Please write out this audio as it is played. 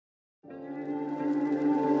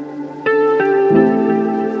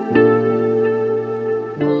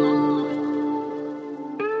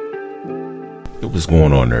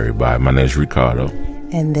going on, everybody? My name is Ricardo.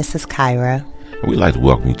 And this is Kyra. We'd like to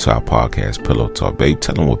welcome you to our podcast, Pillow Talk. Babe,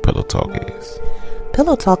 tell them what Pillow Talk is.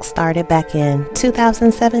 Pillow Talk started back in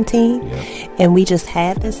 2017, and we just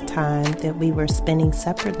had this time that we were spending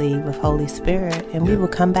separately with Holy Spirit, and we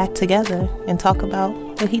would come back together and talk about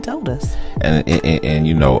what He told us. And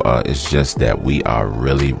you know, it's just that we are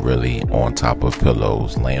really, really on top of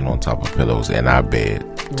pillows, laying on top of pillows in our bed,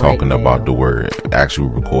 talking about the Word, actually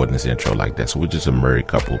recording this intro like that. So we're just a married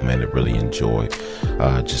couple, man, that really enjoy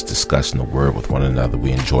just discussing the Word with one another.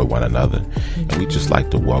 We enjoy one another, and we just like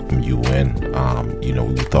to welcome you in. You know,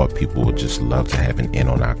 we thought people would just love to have an in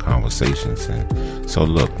on our conversations. And so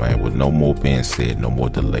look, man, with no more being said, no more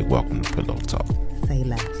delay, welcome to Pillow Talk. Say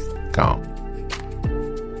less. Gone.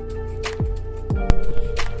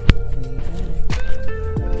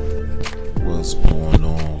 What's going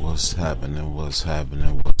on? What's happening? What's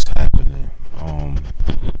happening? What's happening?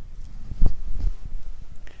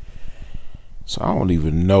 So I don't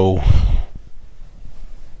even know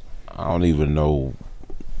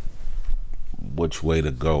which way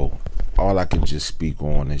to go. All I can just speak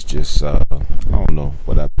on is just I don't know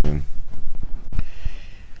what I've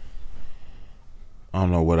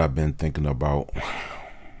been thinking about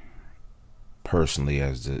personally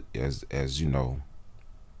as you know,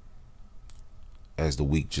 as the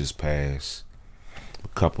week just passed. A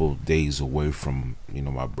couple of days away from, you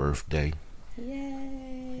know, my birthday.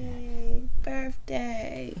 Yay,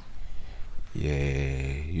 birthday.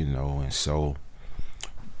 Yeah, you know, and so,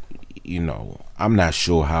 you know, I'm not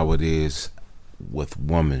sure how it is with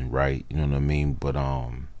women, right? You know what I mean? But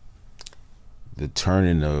the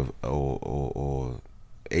turning of or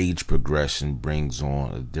age progression brings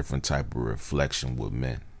on a different type of reflection with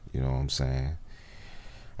men. You know what I'm saying?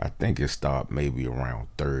 I think it started maybe around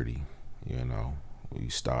 30, you know. You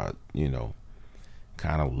start, you know,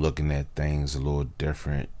 kind of looking at things a little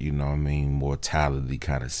different, you know what I mean? Mortality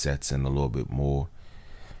kind of sets in a little bit more.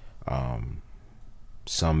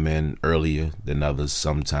 Some men earlier than others,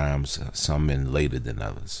 sometimes some men later than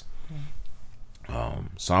others. So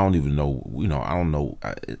I don't even know, you know, I don't know.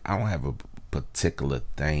 I don't have a particular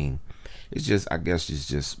thing. It's just, I guess it's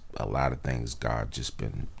just a lot of things God just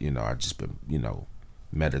been, you know, I just been, you know,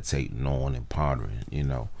 meditating on and pondering, you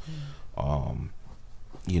know.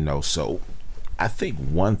 You know, so I think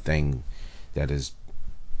one thing that is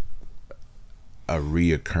a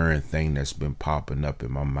reoccurring thing that's been popping up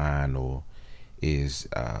in my mind is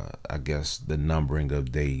I guess the numbering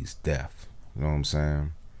of days, death. You know what I'm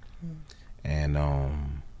saying? And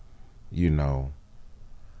you know,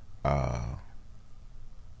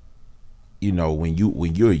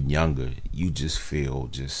 when you're younger, you just feel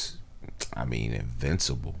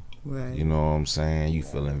invincible. Right. You know what I'm saying? You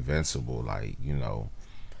feel invincible, like, you know,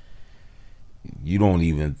 you don't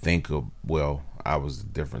even think of, well, I was a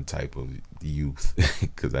different type of youth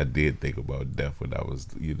because I did think about death when I was,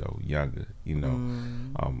 you know, younger, you know.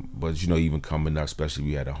 But, you know, even coming up, especially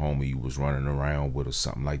we had a homie you was running around with or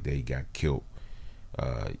something like that, he got killed.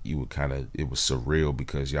 You would kind of, it was surreal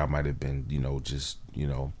because y'all might have been, you know, just, you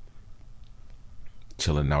know,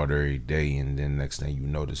 chilling out every day, and then next thing you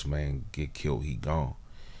know, this man get killed, he gone.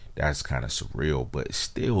 That's kind of surreal, but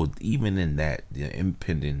still, even in that, the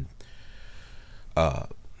impending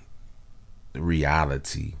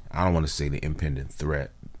reality, I don't want to say the impending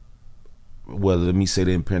threat. Well, let me say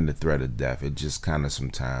the impending threat of death. It just kind of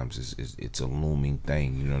sometimes it's a looming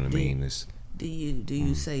thing. You know what I mean? Do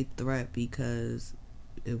you say threat because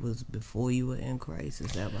it was before you were in Christ?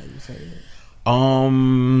 Is that why you say it?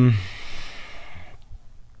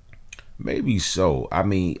 Maybe so. I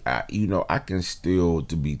mean, I can still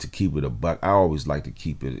to keep it a buck. I always like to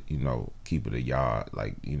keep it, you know, keep it a yard.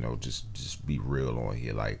 Like, you know, just be real on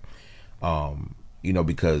here. Like, you know,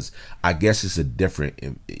 because I guess it's a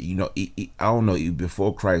different, you know, I don't know.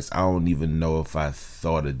 Before Christ, I don't even know if I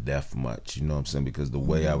thought of death much. You know what I'm saying? Because the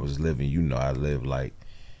way I was living, you know, I lived like,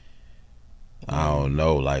 I don't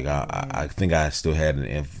know, like I think I still had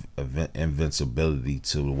an invincibility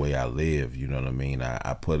to the way I live. You know what I mean?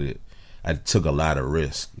 I took a lot of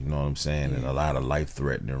risk, you know what I'm saying, and a lot of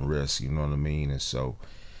life-threatening risk, you know what I mean, and so,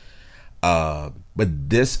 but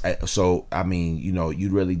this, so I mean, you know,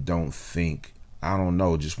 you really don't think, I don't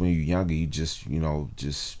know, just when you're younger, you just, you know,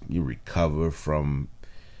 you recover from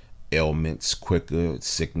ailments quicker,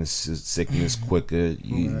 sickness quicker.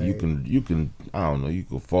 You can I don't know, you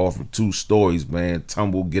can fall from 2 stories, man,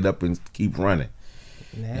 tumble, get up and keep running.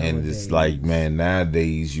 Nowadays. And it's like, man,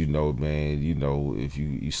 nowadays, you know, man, you know, if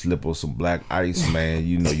you slip on some black ice, man,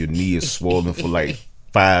 you know, your knee is swollen for like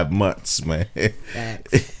 5 months, man.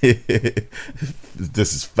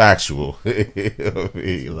 This is factual. You know what I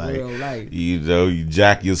mean? Like, real life. You know, you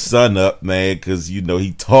jack your son up, man, because you know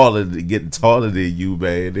he getting taller than you,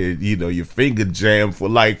 man. And you know your finger jammed for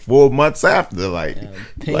like 4 months after. Like,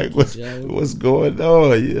 what's going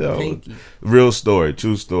on? You know, Pinky. Real story,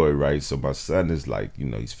 true story, right? So my son is like, you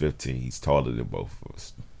know, he's 15. He's taller than both of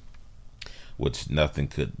us, which nothing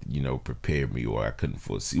could, you know, prepare me, or I couldn't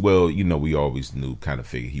foresee. Well, you know, we always knew, kind of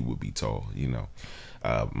figured he would be tall, you know.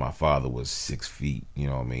 My father was 6 feet, you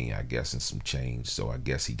know what I mean, I guess, and some change. So I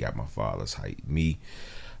guess he got my father's height. Me,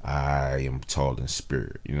 I am tall in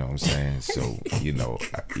spirit, you know what I'm saying? So,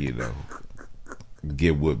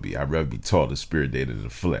 get with me. I'd rather be tall in spirit than in the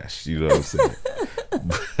flesh, you know what I'm saying?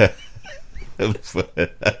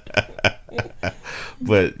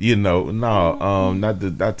 But you know, no, not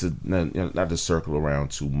to circle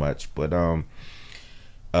around too much, but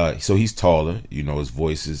so he's taller, you know, his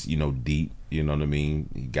voice is, you know, deep, you know what I mean.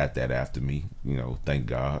 He got that after me, you know, thank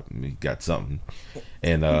God, he got something,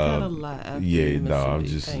 and got a lot after yeah, no, I'm you,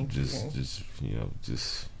 just you know,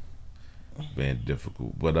 just being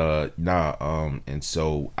difficult, but and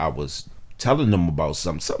so I was telling them about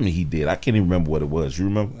something he did. I can't even remember what it was. You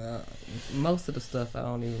remember? Most of the stuff I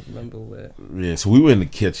don't even remember what. Yeah, so we were in the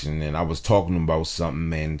kitchen and I was talking about something,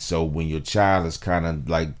 man. So when your child is kind of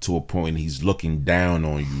like to a point he's looking down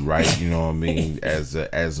on you, right? You know what I mean? As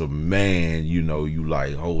a man, you know, you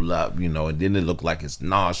like, hold up, you know, and then it looked like his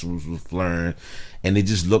nostrils was flaring. And it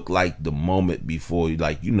just looked like the moment before,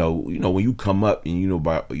 like, you know, when you come up and you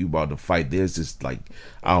about to fight, there's this, like,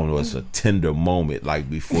 I don't know, it's a tender moment, like,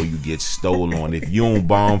 before you get stolen on. If you don't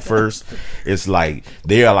bomb first, it's like,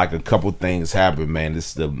 there are like a couple things happen, man.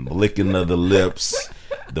 It's the licking of the lips,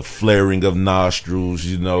 the flaring of nostrils,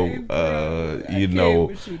 you know,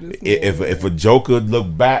 if a joker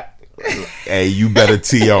look back, hey, you better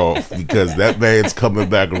tee off, because that man's coming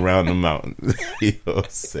back around the mountain. You know what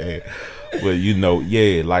I'm saying? But you know,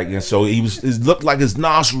 yeah, like, and so it looked like his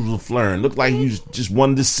nostrils were flaring, looked like he just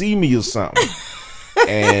wanted to see me or something.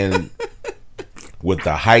 And with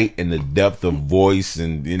the height and the depth of voice,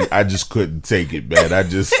 and I just couldn't take it, man. I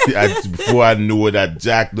before I knew it, I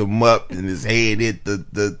jacked him up, and his head hit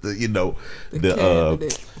the you know,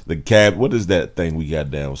 the cab. What is that thing we got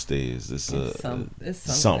downstairs? It's something.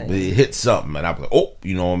 It hit something, and I was like, oh,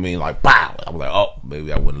 you know what I mean, like, pow. I was like, oh,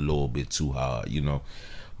 maybe I went a little bit too hard, you know.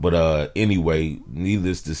 But anyway,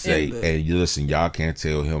 needless to say, and you listen, y'all can't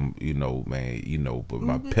tell him, you know, man, you know, but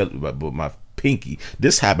my pinky,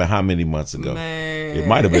 this happened how many months ago? Man. It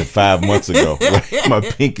might have been 5 months ago. Right? My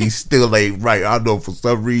pinky still ain't right. I know for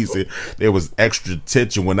some reason there was extra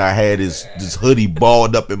tension when I had this hoodie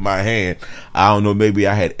balled up in my hand. I don't know, maybe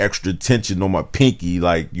I had extra tension on my pinky,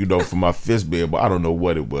 like, you know, from my fist band, but I don't know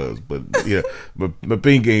what it was. But yeah, my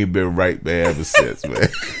pinky ain't been right, man, ever since, man.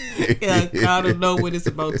 Yeah, I don't know when it's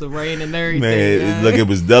about to rain and everything. Man, look, it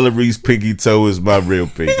was Delaree's pinky toe is my real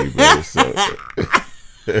pinky, man.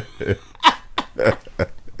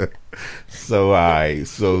 So all right,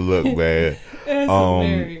 so look, man. That's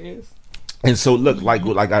hilarious. And so look,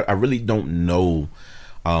 like I really don't know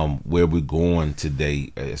where we're going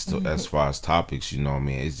today as far as topics, you know what I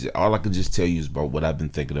mean? All I can just tell you is about what I've been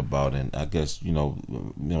thinking about, and I guess, you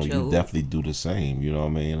you definitely do the same, you know what I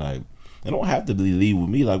mean? Like, it don't have to leave with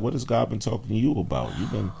me. Like, what has God been talking to you about?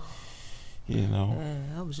 You've been, you know.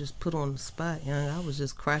 I was just put on the spot, young. I was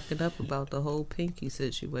just cracking up about the whole pinky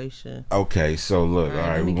situation. Okay, so look, all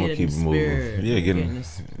right, we're gonna keep it moving. Yeah, let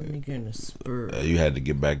me get in the spirit. You had to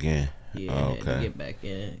get back in. Yeah, I had to get back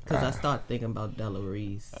in because I started thinking about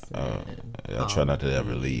Delaree's. I try not to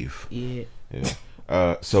ever leave. Yeah.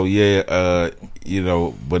 So yeah, you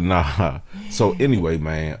know, but nah. So anyway,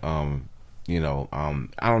 man, you know, I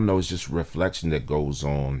don't know. It's just reflection that goes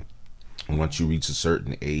on once you reach a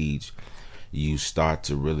certain age. You start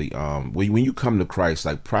to really when you come to Christ,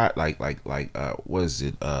 like what is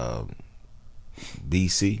it,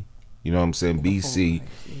 BC? You know what I'm saying? BC,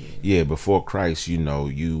 Christ, yeah, before Christ. You know,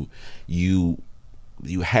 you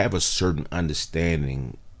have a certain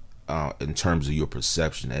understanding in terms of your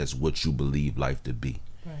perception as what you believe life to be.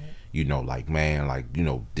 Right. You know, like, man, like, you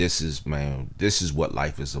know, this is what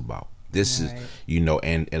life is about. This is, you know,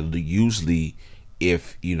 and usually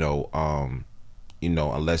if, you know,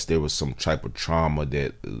 unless there was some type of trauma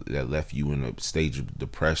that left you in a stage of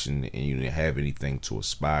depression and you didn't have anything to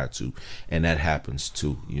aspire to, and that happens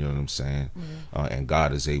too, you know what I'm saying? Mm-hmm. And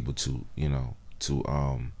God is able to, you know,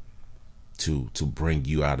 to bring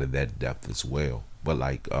you out of that depth as well. But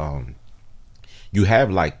like, you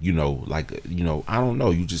have like, I don't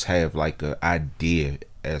know, you just have like an idea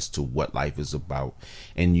as to what life is about.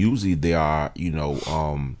 And usually there are,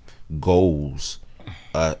 goals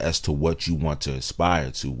as to what you want to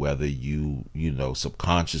aspire to, whether you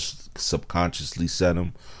subconsciously set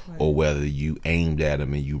them, right, or whether you aimed at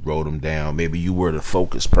them and you wrote them down. Maybe you were the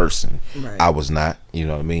focused person. Right. I was not, you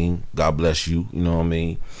know what I mean? God bless you, you know what I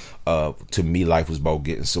mean? To me, life was about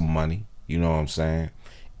getting some money, you know what I'm saying?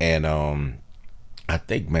 And I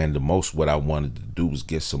think, man, the most what I wanted to do was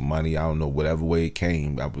get some money. I don't know, whatever way it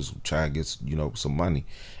came, I was trying to get, some money.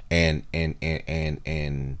 And I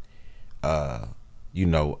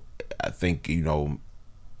think,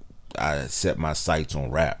 I set my sights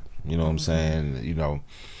on rap, you know what I'm saying?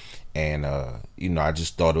 And I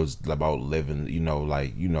just thought it was about living,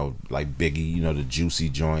 like Biggie, the Juicy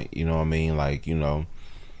joint, you know what I mean? Like,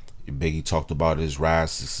 Biggie talked about his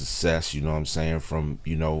rise to success, you know what I'm saying, from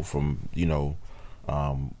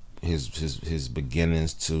his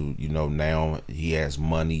beginnings to, now he has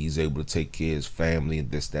money, he's able to take care of his family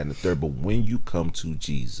and this, that, and the third. But when you come to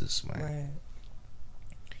Jesus, man, right,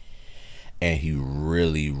 and he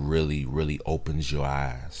really, really, really opens your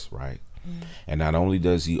eyes, right? Mm. And not only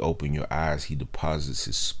does he open your eyes, he deposits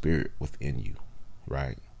his spirit within you,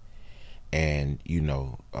 right? And,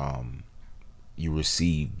 you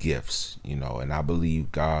receive gifts, and I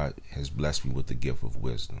believe God has blessed me with the gift of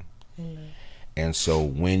wisdom. Mm. And so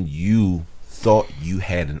when you thought you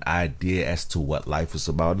had an idea as to what life is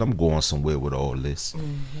about, and I'm going somewhere with all this,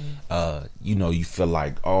 you feel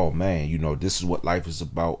like, oh man, this is what life is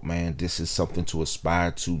about, man. This is something to aspire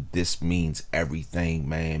to. This means everything,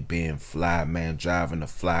 man. Being fly, man, driving the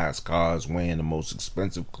flyest cars, wearing the most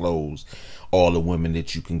expensive clothes, all the women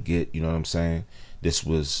that you can get, you know what I'm saying? This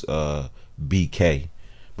was BK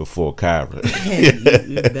before Kyra.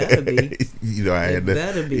 You better be. I had to,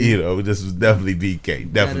 better be. This was definitely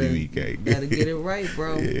BK. Definitely BK. Gotta get it right,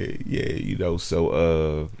 bro. Yeah.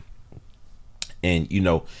 So and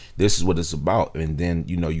this is what it's about. And then,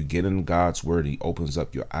 you get in God's word, he opens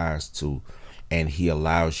up your eyes to, and he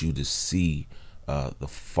allows you to see the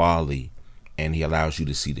folly, and he allows you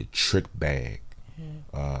to see the trick bag.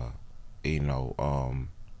 The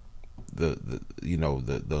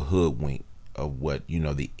hoodwink of what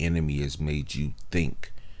the enemy has made you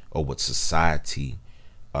think, or what society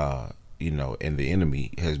and the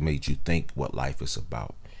enemy has made you think what life is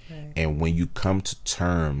about. Right. And when you come to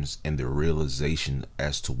terms and the realization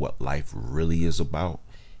as to what life really is about,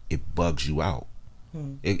 it bugs you out.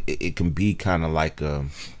 It can be kind of like the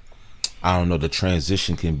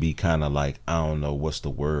transition can be kind of like, I don't know what's the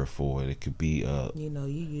word for it. It could be you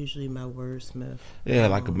usually my wordsmith.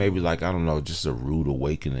 Yeah, maybe I don't know, just a rude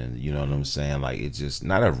awakening. You know what I'm saying? Like, it's just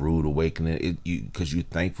not a rude awakening. Because you're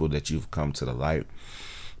thankful that you've come to the light.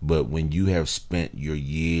 But when you have spent your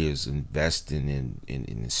years investing in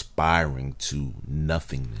inspiring to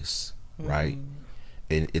nothingness, right?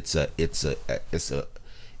 And it's a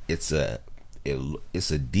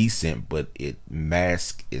descent, but it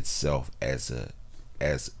masks itself as an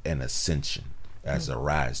ascension, as a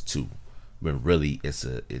rise too. But really, it's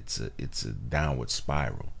a downward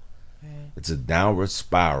spiral. Right. It's a downward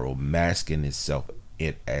spiral masking itself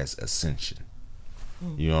as ascension.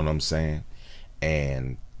 You know what I'm saying?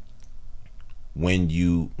 And when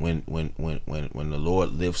the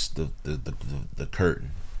Lord lifts the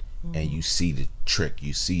curtain, and you see the trick,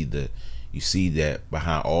 you see that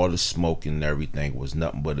behind all the smoke and everything was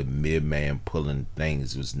nothing but a midman pulling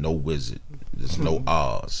things. There was no wizard. There's no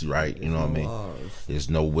Oz, right? You know what I mean? Oz. There's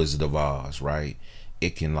no Wizard of Oz, right?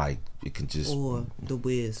 It can just, or the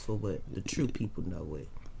Wiz for what the true people know it.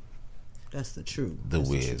 That's the truth. The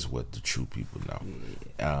Wiz, what the true people know.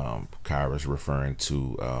 Yeah. Kyra's referring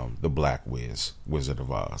to the Black Wiz, Wizard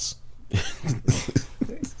of Oz.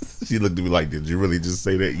 She looked at me like, did you really just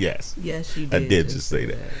say that? Yes. Yes, you did. I did just say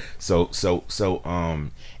that. So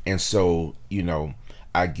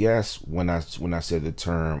I guess when I said the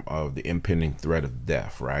term of the impending threat of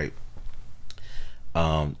death, right?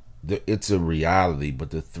 It's a reality,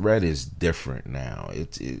 but the threat is different now.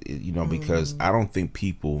 Because I don't think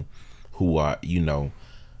people who are,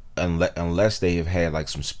 unless they have had like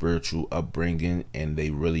some spiritual upbringing and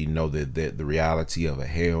they really know the reality of a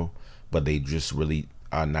hell, but they just really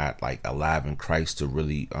are not like alive in Christ to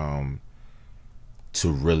really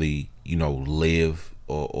live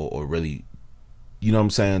or really, you know what I'm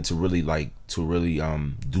saying, to really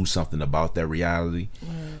do something about that reality.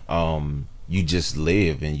 Right. You just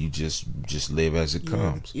live, and you just live as it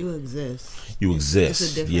comes. You exist. You exist.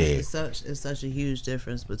 It's a difference. It's such a huge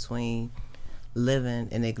difference between living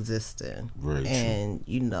and existing. Very and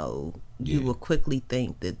true. You will quickly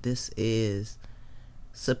think that this is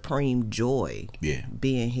supreme joy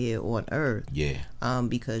being here on earth.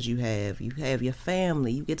 Because you have your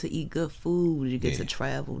family, you get to eat good food, you get to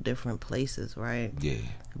travel different places, right?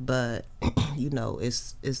 But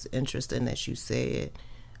it's interesting that you said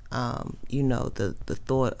the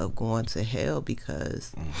thought of going to hell,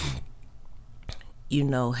 because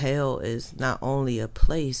hell is not only a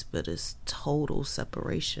place, but it's total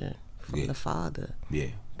separation from the Father.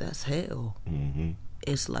 That's hell.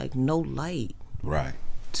 It's like no light. Right.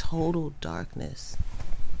 Total darkness.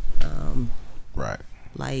 Right.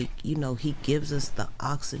 Like, he gives us the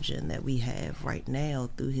oxygen that we have right now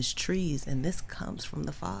through his trees, and this comes from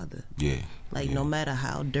the Father. No matter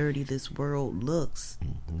how dirty this world looks,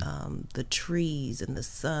 the trees and the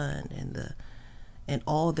sun and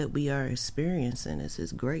all that we are experiencing is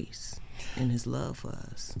his grace and his love for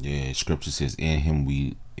us. Scripture says, in him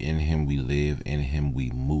we live, in him we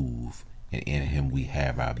move, and in him we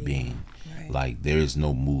have our being. Like, there is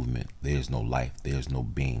no movement, there's no life, there's no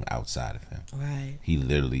being outside of him. He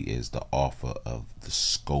literally is the author of the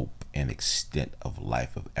scope and extent of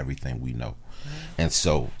life, of everything we know. And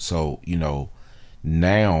so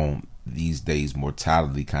now these days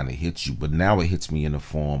mortality kind of hits you, but now it hits me in the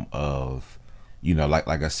form of,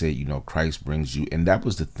 like I said, Christ brings you. And that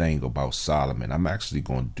was the thing about Solomon. I'm actually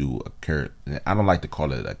going to do I don't like to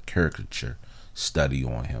call it a caricature study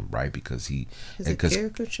on him, right? Because is it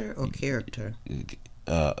caricature or character?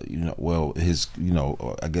 Well, his,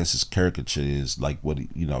 I guess his caricature is like what,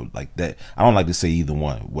 like that. I don't like to say either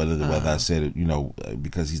one, whether I said it,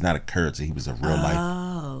 because he's not a character. He was a real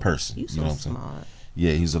life person. You know what I'm saying?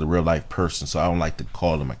 Yeah, he's a real life person, so I don't like to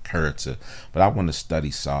call him a character. But I want to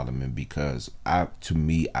study Solomon because I feel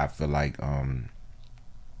like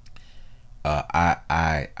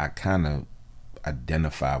I kind of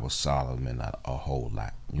identify with Solomon a whole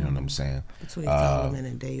lot. You know what I'm saying? Between Solomon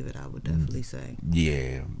and David, I would definitely say.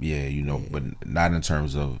 But not in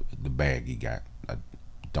terms of the bag he got. I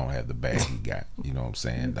don't have the bag he got. You know what I'm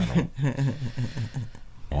saying? I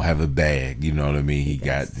don't have a bag, you know what I mean? He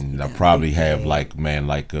got, and I probably have like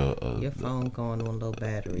your phone going on low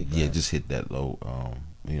battery. Yeah, just hit that low.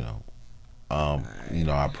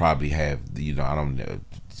 I probably have, I don't know.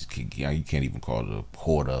 You can't even call it a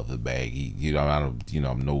quarter of the bag. We're gonna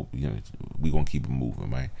keep it moving,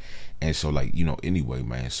 man. And so, anyway,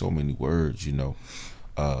 man, so many words, you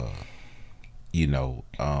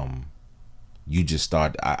just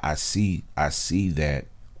start. I see that.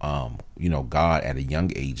 God at a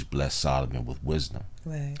young age blessed Solomon with wisdom,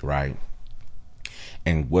 right?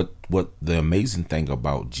 And what the amazing thing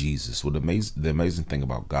about Jesus, the amazing thing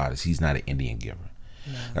about God is he's not an Indian giver.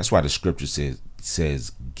 No. That's why the scripture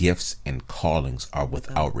says gifts and callings are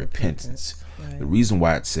without repentance. Right. The reason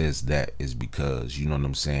why it says that is because, you know what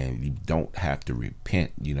I'm saying, you don't have to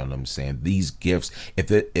repent. You know what I'm saying? These gifts,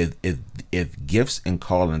 if gifts and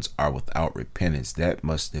callings are without repentance, that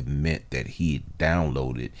must have meant that he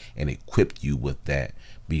downloaded and equipped you with that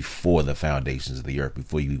before the foundations of the earth,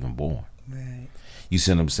 before you even born. Right. You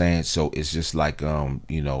see what I'm saying? So it's just like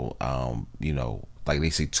like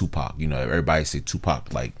they say Tupac, everybody say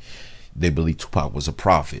Tupac, like they believe Tupac was a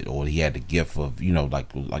prophet, or he had the gift of,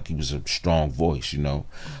 like he was a strong voice,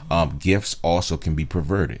 Gifts also can be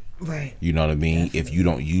perverted. Right. You know what I mean? Definitely. If you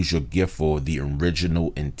don't use your gift for the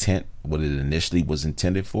original intent, what it initially was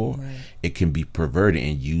intended for, it can be perverted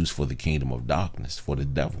and used for the kingdom of darkness, for the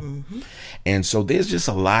devil. And so there's just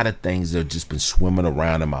a lot of things that have just been swimming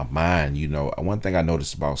around in my mind. One thing I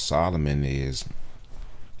noticed about Solomon is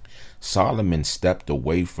Solomon stepped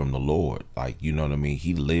away from the Lord. Like, you know what I mean?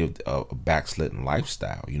 He lived a backslidden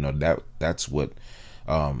lifestyle. That's what,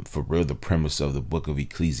 for real, the premise of the book of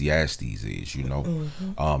Ecclesiastes is,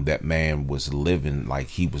 that man was living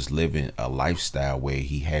a lifestyle where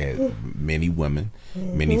he had many women,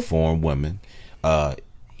 many foreign women.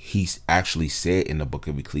 He actually said in the book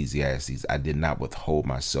of Ecclesiastes, I did not withhold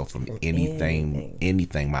myself from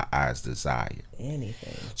anything my eyes desired.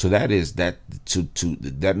 Anything. So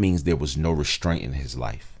that means there was no restraint in his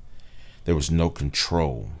life. There was no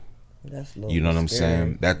control. You know what I'm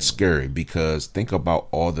saying? That's scary, because think about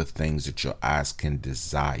all the things that your eyes can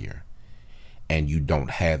desire and you don't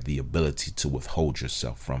have the ability to withhold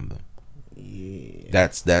yourself from them. Yeah.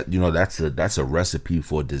 That's a recipe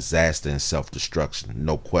for disaster and self-destruction,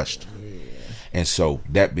 no question. Yeah. And so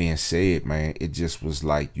that being said, man, it just was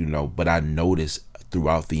like, but I noticed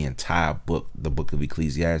throughout the entire book, the book of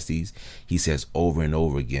Ecclesiastes, he says over and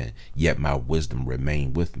over again, yet my wisdom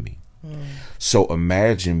remained with me. So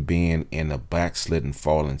imagine being in a backslidden,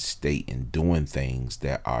 fallen state and doing things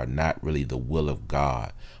that are not really the will of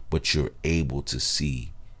God, but you're able to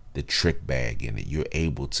see the trick bag in it. You're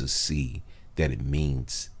able to see that it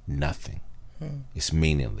means nothing. It's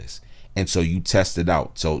meaningless. And so you test it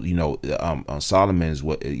out. So, Solomon is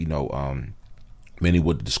what, many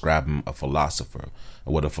would describe him a philosopher.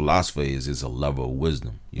 And what a philosopher is a lover of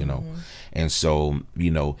wisdom, And so,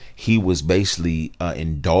 he was basically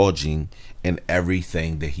indulging in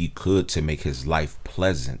everything that he could to make his life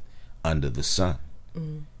pleasant under the sun,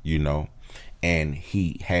 And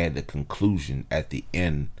he had the conclusion at the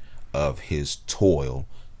end of his toil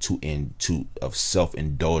of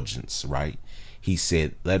self-indulgence, right? He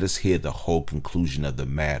said, let us hear the whole conclusion of the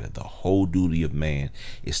matter. The whole duty of man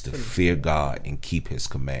is to fear God and keep his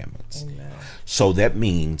commandments. Amen. So that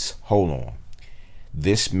means, hold on,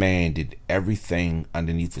 this man did everything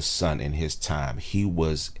underneath the sun in his time. He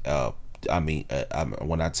was, when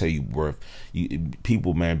I tell you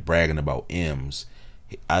people, man, bragging about M's,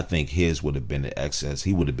 I think his would have been in excess.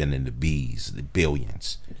 He would have been in the B's, the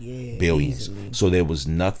billions. Easily. So there was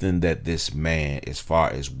nothing that this man, as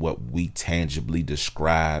far as what we tangibly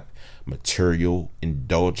describe, material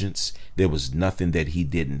indulgence, there was nothing that he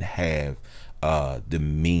didn't have the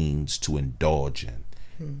means to indulge in.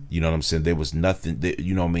 You know what I'm saying? There was nothing that,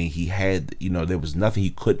 he had, there was nothing he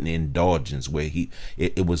couldn't indulge in where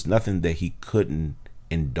it was nothing that he couldn't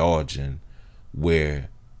indulge in where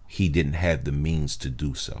he didn't have the means to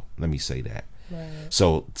do so. Let me say that. Right.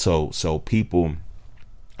 So people,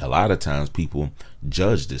 a lot of times people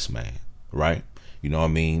judge this man, right? You know what I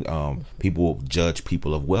mean? People judge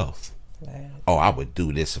people of wealth. Right. Oh, I would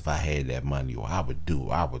do this if I had that money, or I wouldn't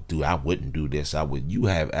do this. You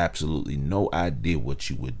have absolutely no idea what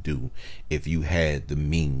you would do if you had the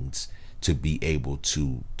means to be able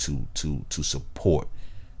to support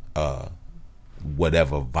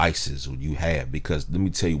whatever vices you have. Because let me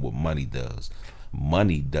tell you what money does.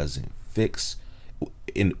 Money doesn't fix.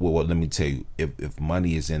 Let me tell you, if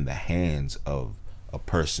money is in the hands of a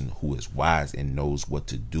person who is wise and knows what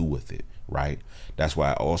to do with it, right? That's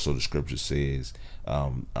why also the scripture says,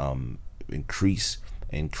 increase.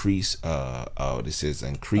 It says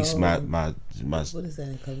increase my. What is that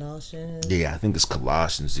in Colossians? Yeah, I think it's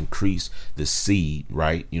Colossians. Increase the seed,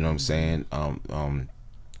 right? You know what I'm saying?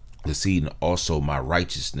 The seed, and also my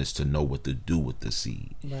righteousness to know what to do with the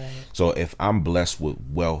seed. Right. So if I'm blessed with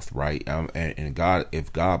wealth, right, and God,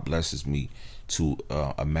 if God blesses me to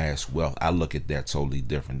amass wealth, I look at that totally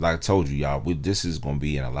different. Like I told you, y'all, this is going to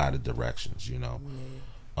be in a lot of directions, Yeah.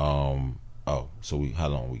 So how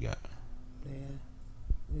long we got? Yeah,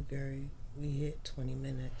 we hit 20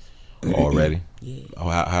 minutes already. Yeah. Oh,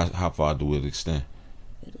 how far do it extend?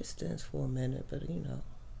 It extends for a minute, but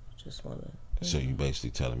just want to. So you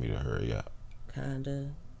basically telling me to hurry up?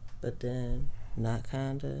 Kinda, but then not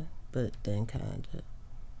kinda, but then kinda.